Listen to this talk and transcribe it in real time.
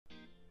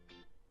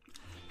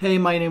Hey,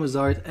 my name is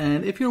Art,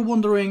 and if you're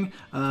wondering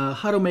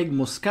how to make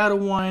Moscato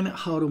wine,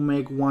 how to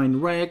make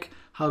wine rack,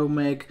 how to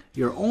make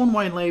your own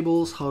wine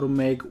labels, how to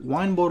make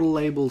wine bottle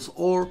labels,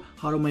 or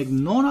how to make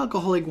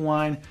non-alcoholic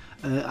wine,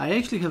 I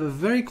actually have a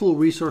very cool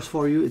resource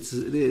for you. It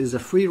is a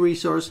free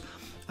resource.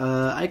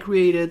 I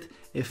created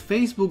a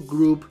Facebook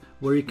group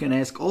where you can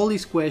ask all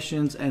these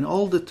questions, and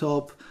all the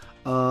top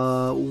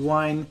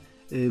wine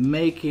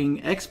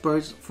making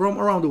experts from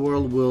around the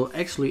world will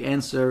actually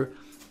answer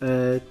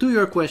to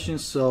your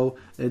questions. So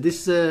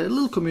this is a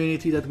little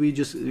community that we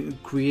just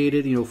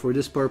created, for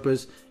this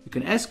purpose. You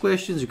can ask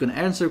questions, you can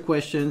answer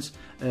questions,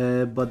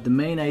 but the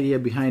main idea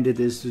behind it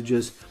is to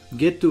just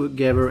get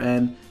together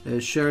and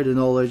share the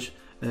knowledge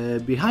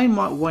behind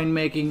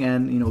winemaking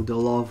and the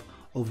love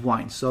of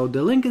wine. So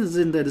the link is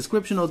in the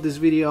description of this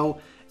video,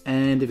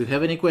 and if you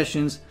have any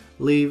questions,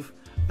 leave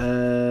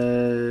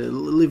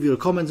your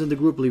comments in the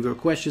group, leave your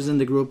questions in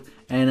the group,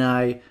 and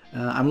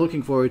I'm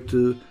looking forward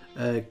to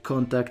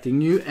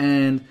contacting you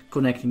and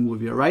connecting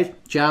with you. All right,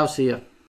 ciao, see ya.